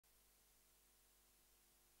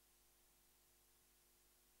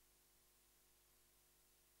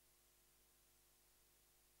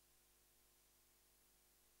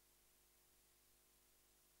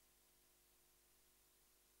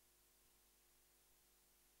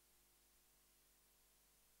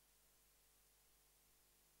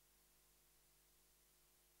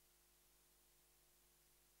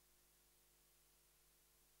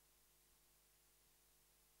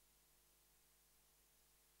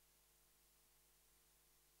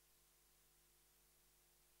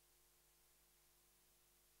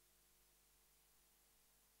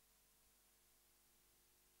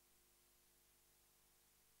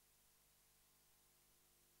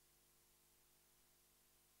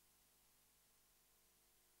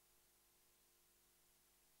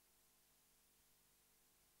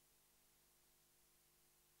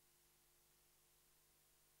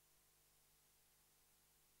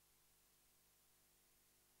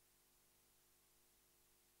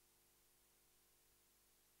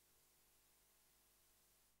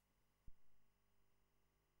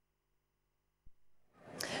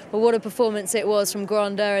Well, what a performance it was from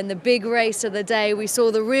Grandeur in the big race of the day. We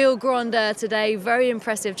saw the real Grandeur today, very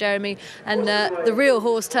impressive, Jeremy, and the real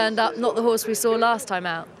horse turned up, not the horse we saw last time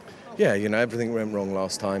out. Yeah, everything went wrong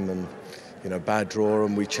last time, and bad draw,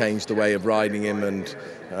 and we changed the way of riding him, and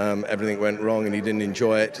everything went wrong and he didn't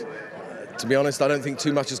enjoy it. To be honest, I don't think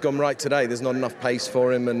too much has gone right today. There's not enough pace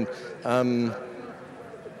for him, and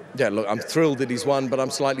yeah, look, I'm thrilled that he's won, but I'm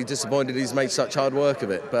slightly disappointed he's made such hard work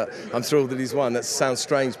of it. But I'm thrilled that he's won. That sounds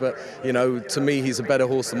strange, but, to me, he's a better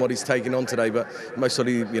horse than what he's taken on today. But most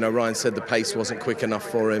probably, Ryan said the pace wasn't quick enough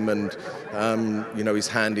for him, and, he's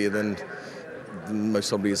handier than most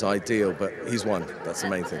probably is ideal, but he's won. That's the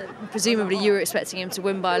main thing. Presumably you were expecting him to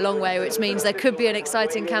win by a long way, which means there could be an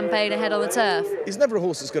exciting campaign ahead on the turf. He's never a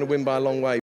horse that's going to win by a long way.